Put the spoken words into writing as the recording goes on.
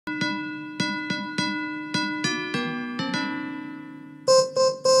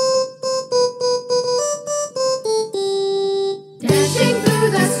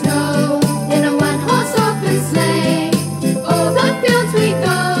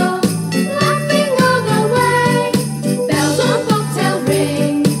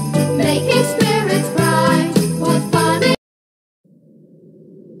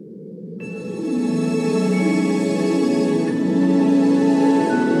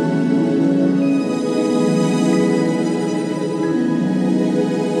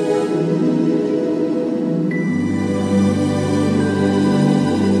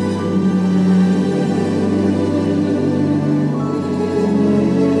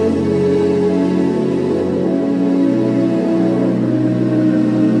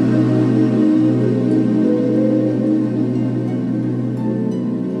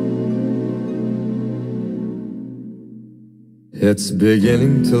It's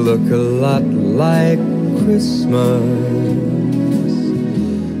beginning to look a lot like Christmas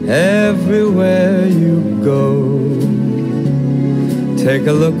everywhere you go. Take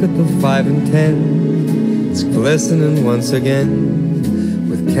a look at the 5 and 10. It's glistening once again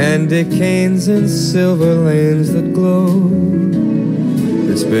with candy canes and silver lanes that glow.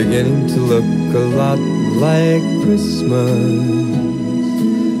 It's beginning to look a lot like Christmas.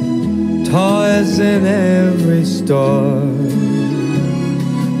 Toys in every store,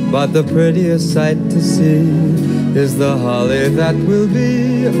 but the prettiest sight to see is the holly that will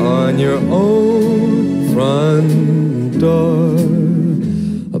be on your own front door.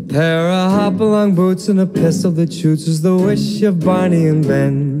 A pair of hop-along boots and a pistol that shoots is the wish of Barney and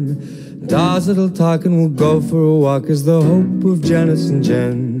Ben. Dolls that'll talk and will go for a walk is the hope of Janice and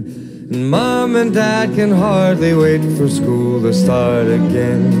Jen. And Mom and Dad can hardly wait for school to start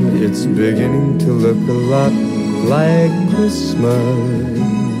again. It's beginning to look a lot like Christmas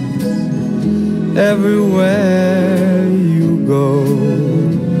everywhere you go.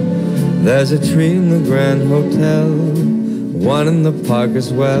 There's a tree in the Grand Hotel, one in the park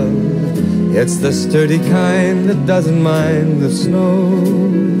as well. It's the sturdy kind that doesn't mind the snow.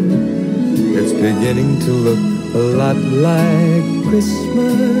 It's beginning to look a lot like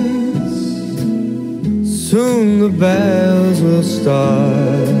Christmas. Soon the bells will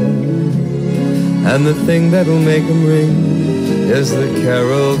start, and the thing that'll make them ring is the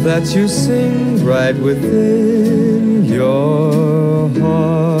carol that you sing right within your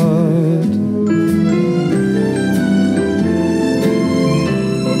heart.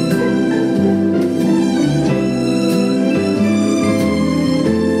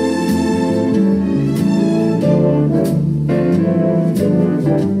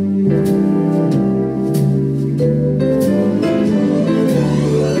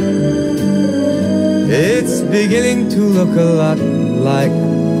 It's beginning to look a lot like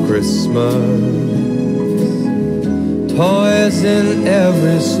Christmas. Toys in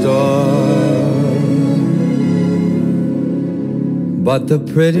every store, but the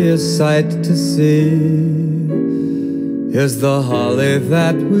prettiest sight to see is the holly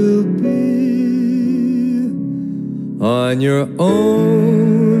that will be on your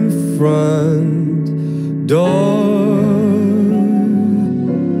own front door.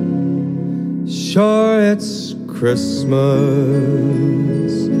 Sure, it's Christmas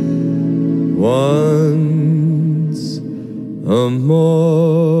once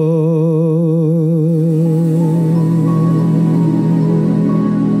more.